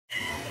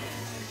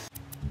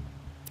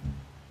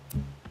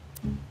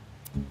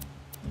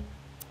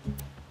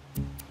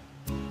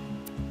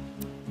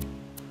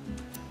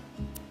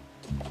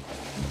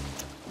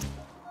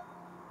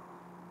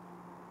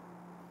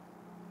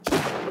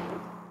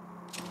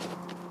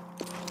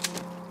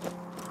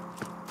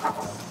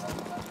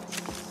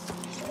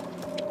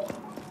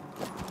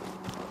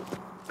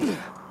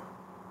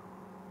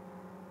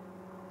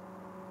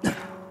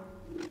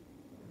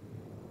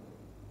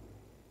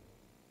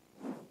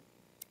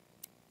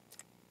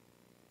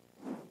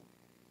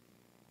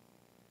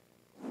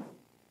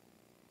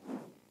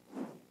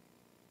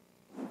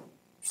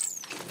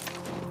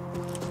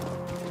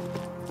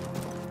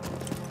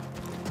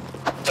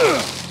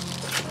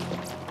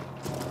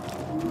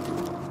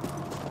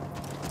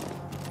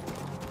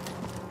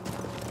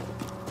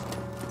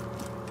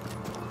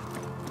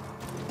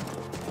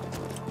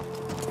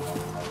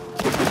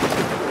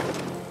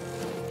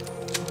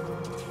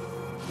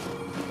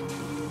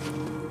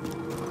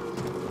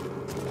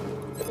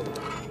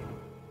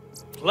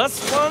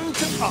+1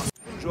 to us.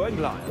 Enjoying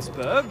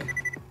Liarsburg.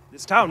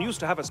 This town used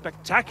to have a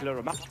spectacular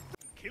amount of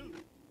killed.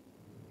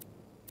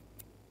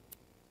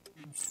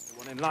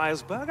 One in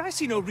Liarsburg, I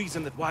see no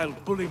reason that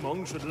wild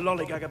bullymong should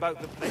lollygag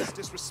about the place,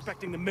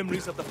 disrespecting the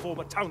memories of the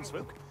former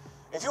townsfolk.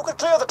 If you could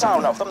clear the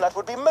town of them, that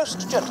would be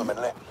most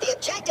gentlemanly. The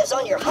objectives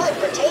on your HUD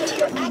pertain to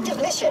your active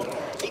mission.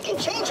 You can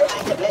change your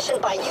active mission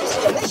by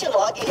using the mission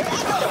log in your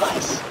Echo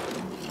device.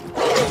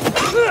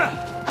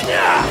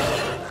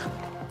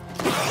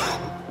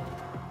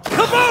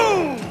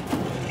 Kaboom!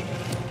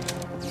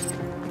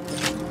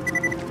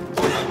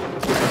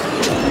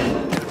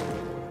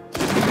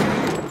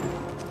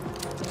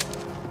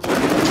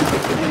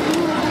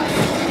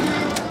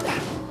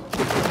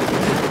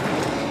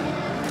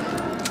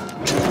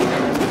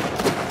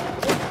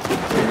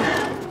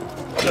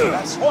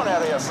 That's one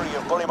area free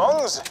of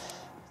bullymongs.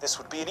 This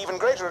would be an even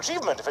greater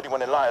achievement if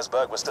anyone in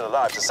Liarsburg was still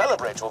alive to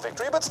celebrate your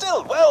victory, but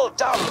still, well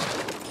done!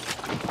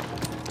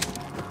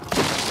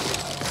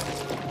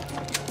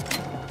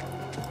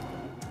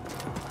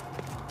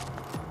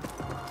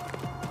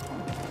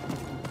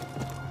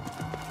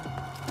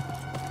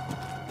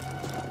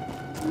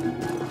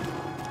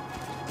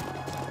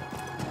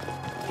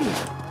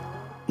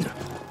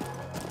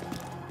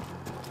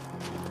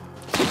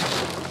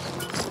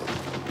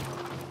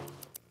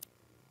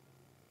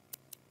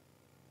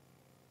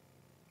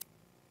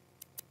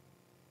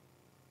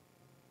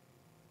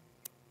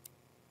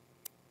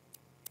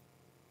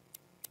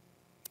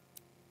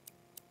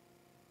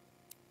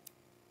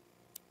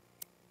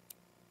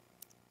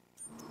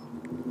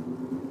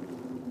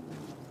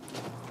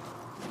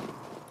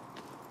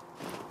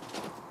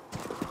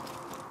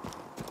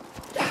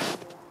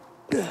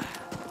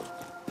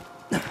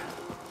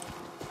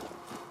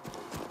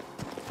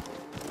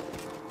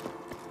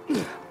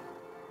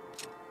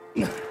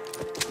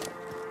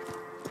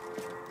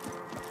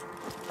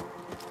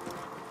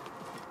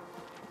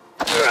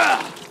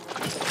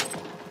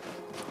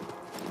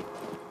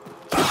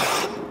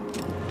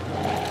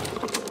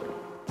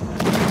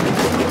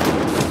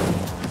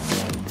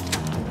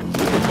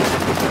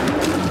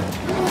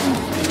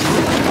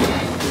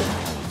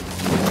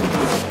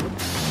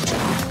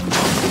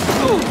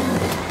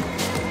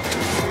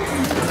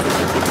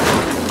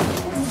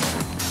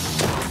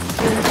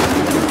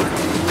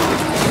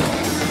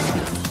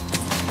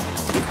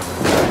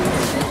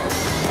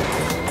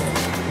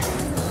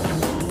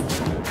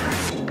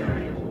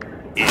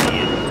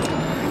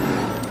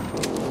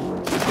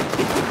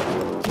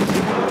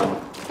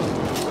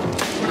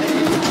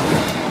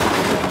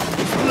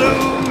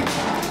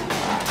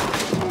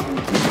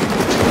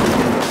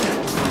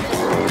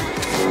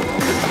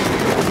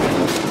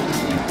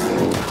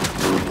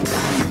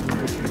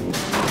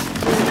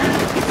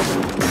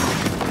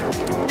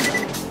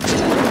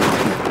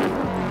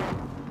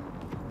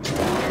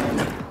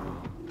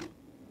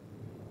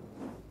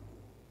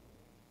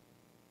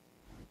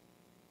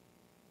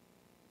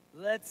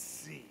 Let's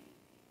see.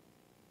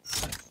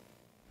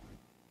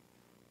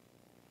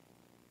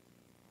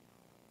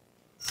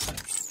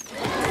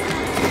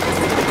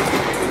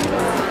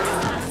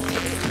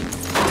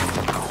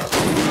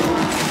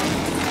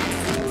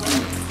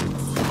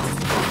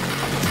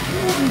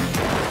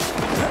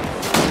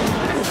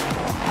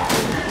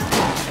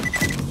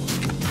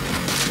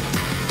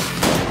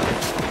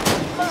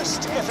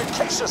 Most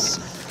efficacious!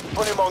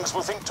 Bullymongs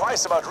will think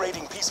twice about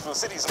raiding peaceful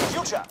cities in the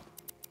future.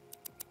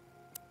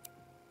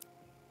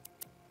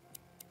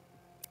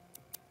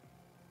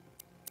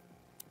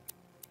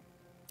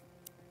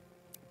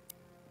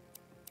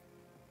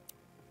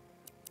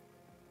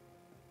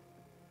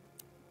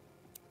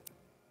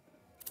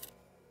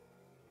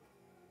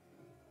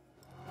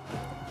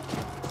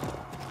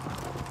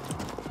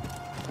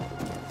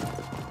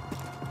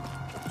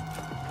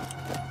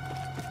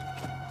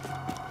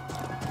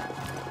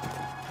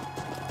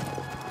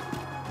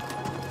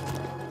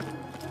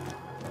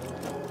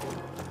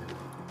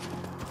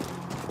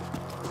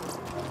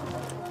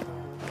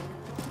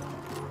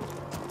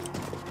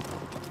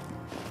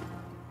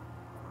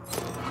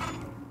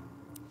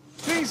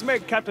 Please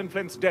make Captain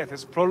Flint's death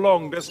as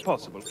prolonged as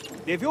possible.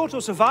 If you're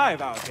to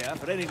survive out here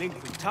for any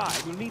length of time,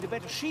 you'll need a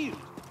better shield.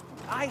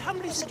 I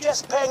humbly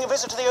Suggest paying a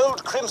visit to the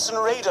old Crimson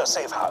Raider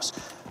safe house.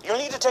 You'll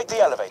need to take the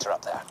elevator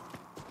up there.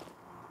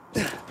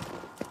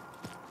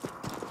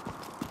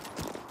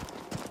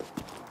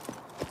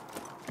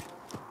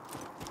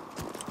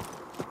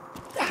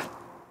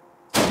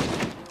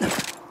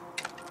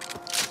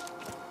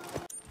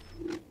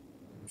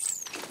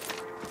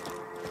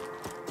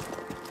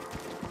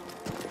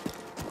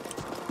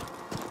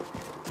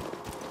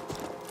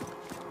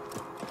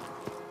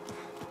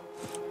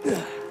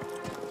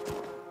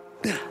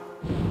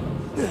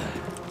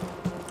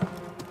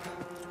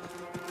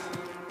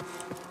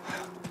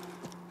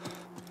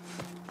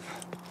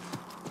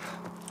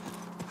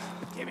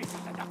 Give me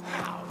something to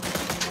pound.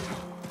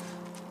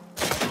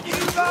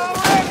 You've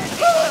already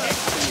done it!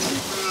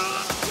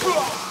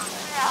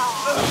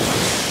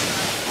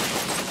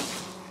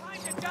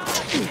 Time to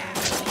die!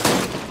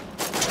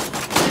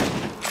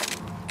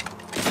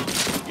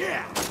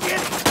 Yeah!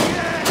 Get it!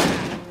 Yeah!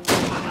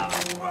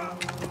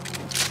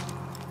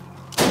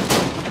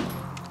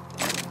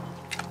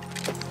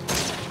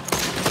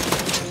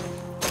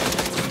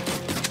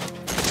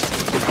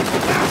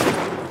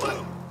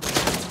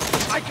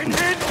 I can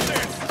handle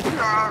this!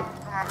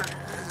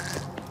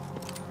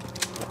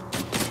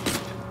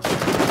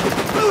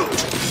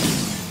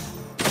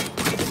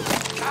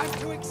 Time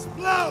to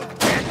explode,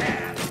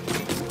 deadhead!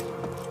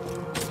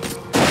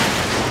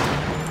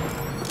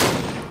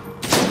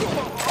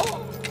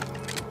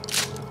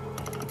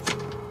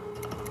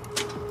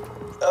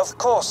 Of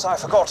course, I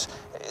forgot.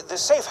 The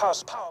safe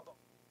house power box.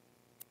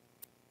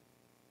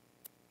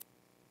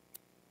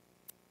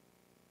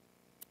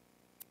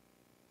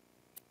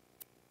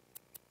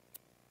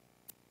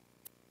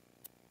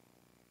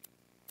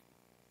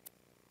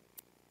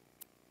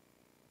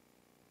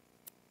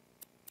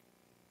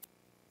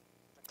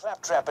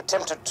 Claptrap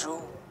attempted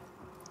to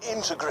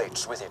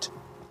integrate with it.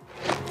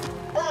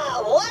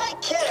 Ah, what a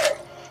kidder!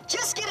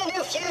 Just get a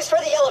new fuse for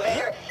the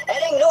elevator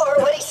and ignore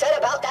what he said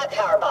about that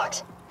power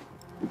box.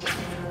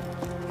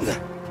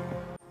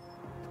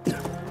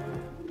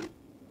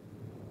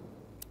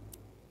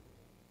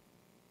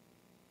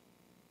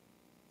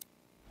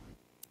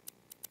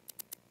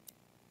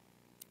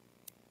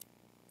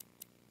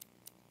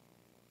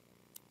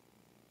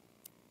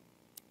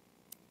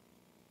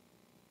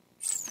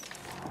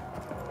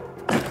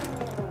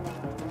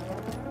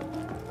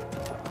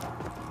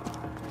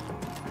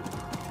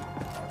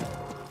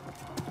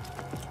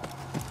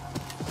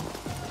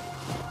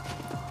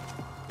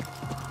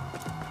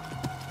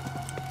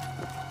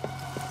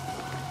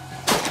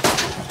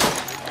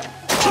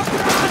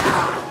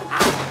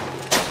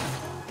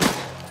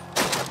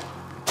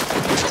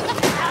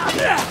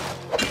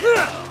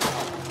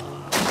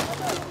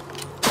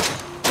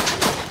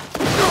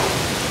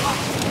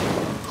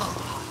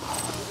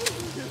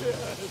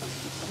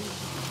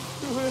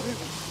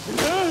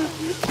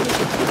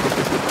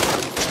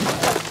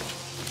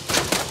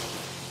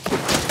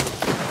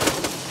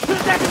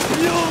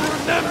 You'll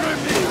remember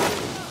me!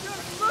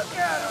 Look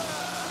at him!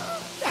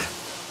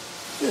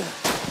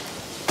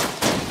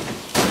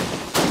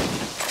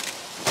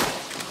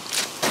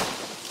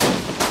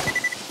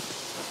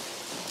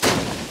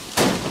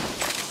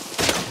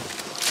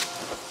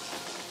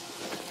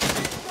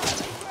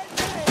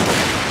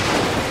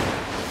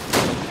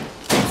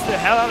 Beats the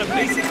hell out of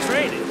basic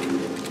training.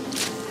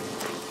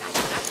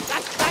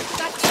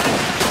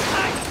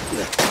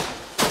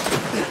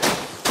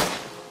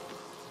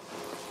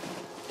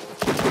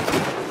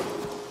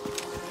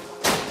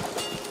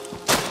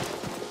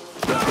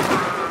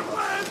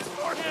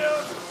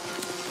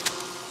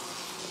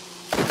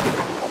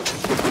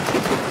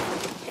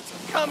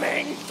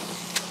 Coming!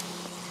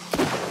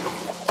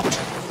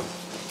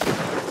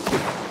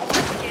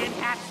 Can't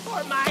ask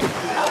for my...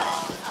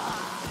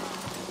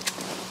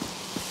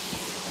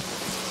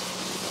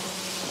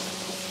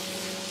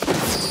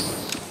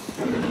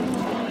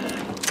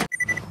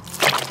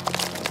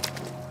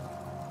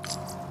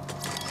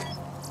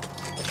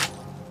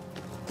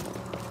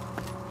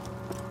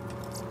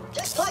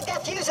 Just plug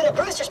that fuse into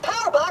Brewster's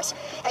power box,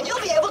 and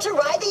you'll be able to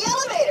ride the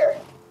elevator.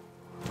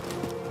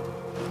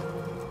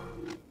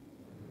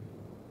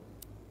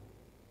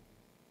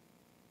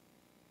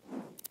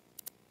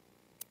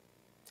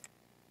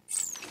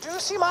 Do you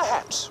see my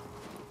hat?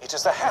 It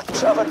is the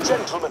hat of a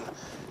gentleman.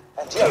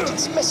 And yet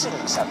it's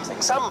missing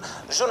something, some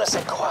je ne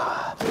sais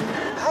quoi.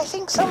 I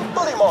think some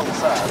bullymong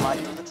fur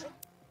might do the trick.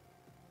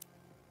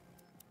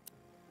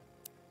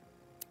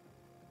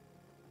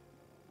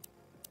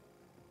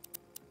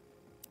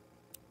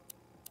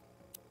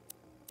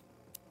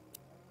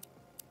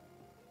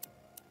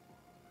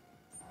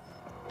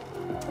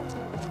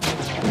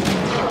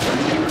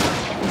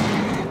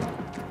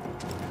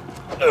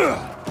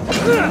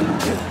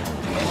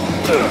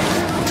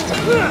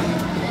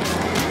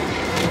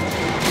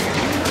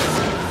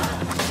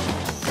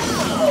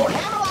 Oh,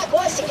 Hammerlock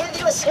wants to give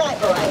you a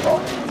sniper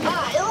rifle.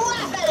 I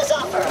laugh at his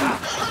offer.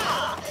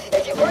 Ha!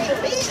 If you bring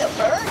me the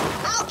fur,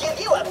 I'll give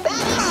you a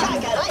badass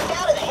shotgun I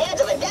found in the hands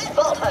of a dead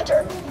vault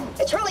hunter.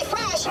 It's really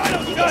fresh.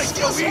 You can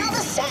still smell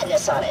the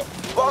sadness on it.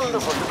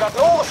 Wonderful, you've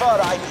gotten all the fur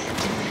I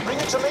need. Bring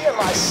it to me and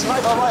my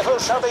sniper rifle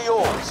shall be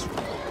yours.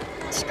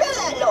 Screw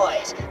that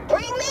noise.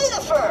 Bring me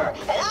the fur,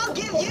 and I'll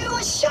give you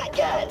a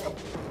shotgun.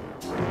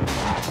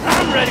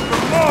 I'm ready for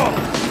more!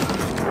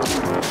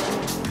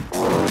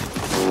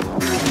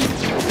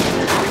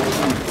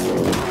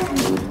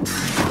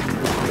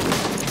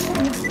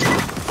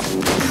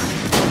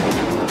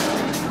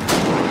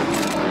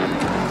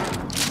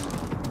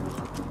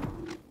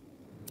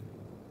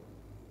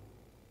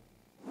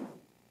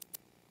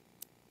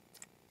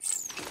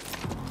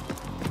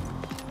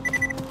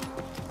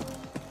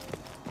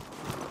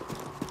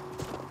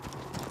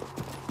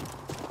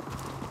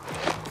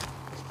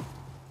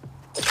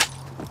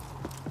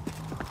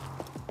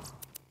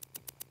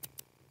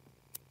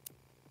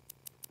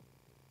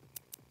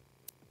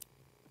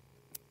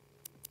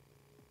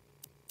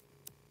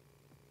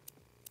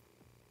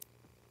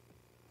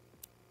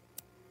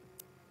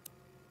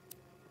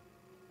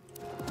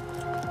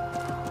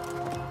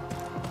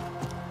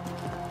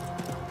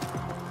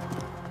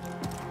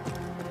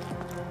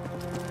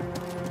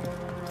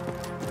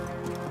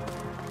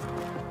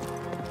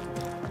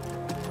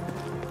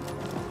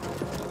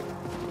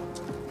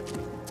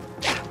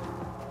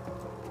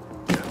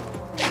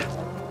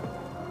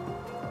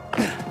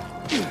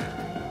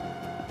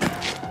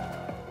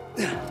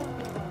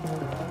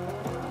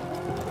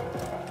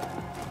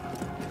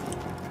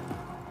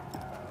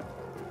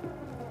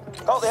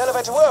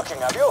 it working,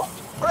 have you?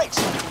 Great.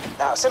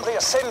 Now simply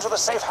ascend to the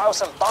safe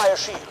house and buy a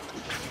shield.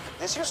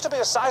 This used to be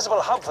a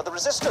sizable hub for the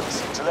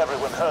Resistance until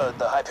everyone heard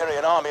the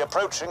Hyperion army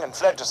approaching and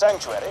fled to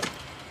Sanctuary.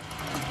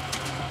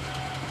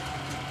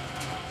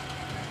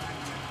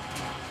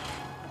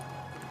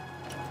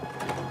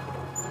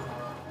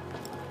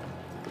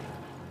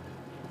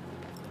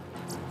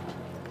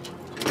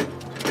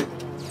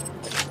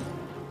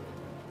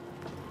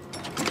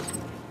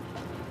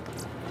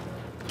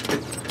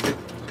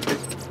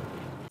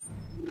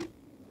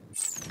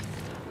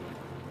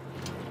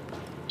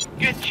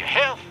 Get your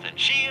health and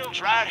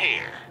shields right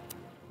here.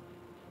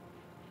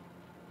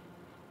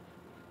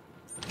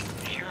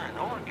 You're an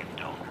organ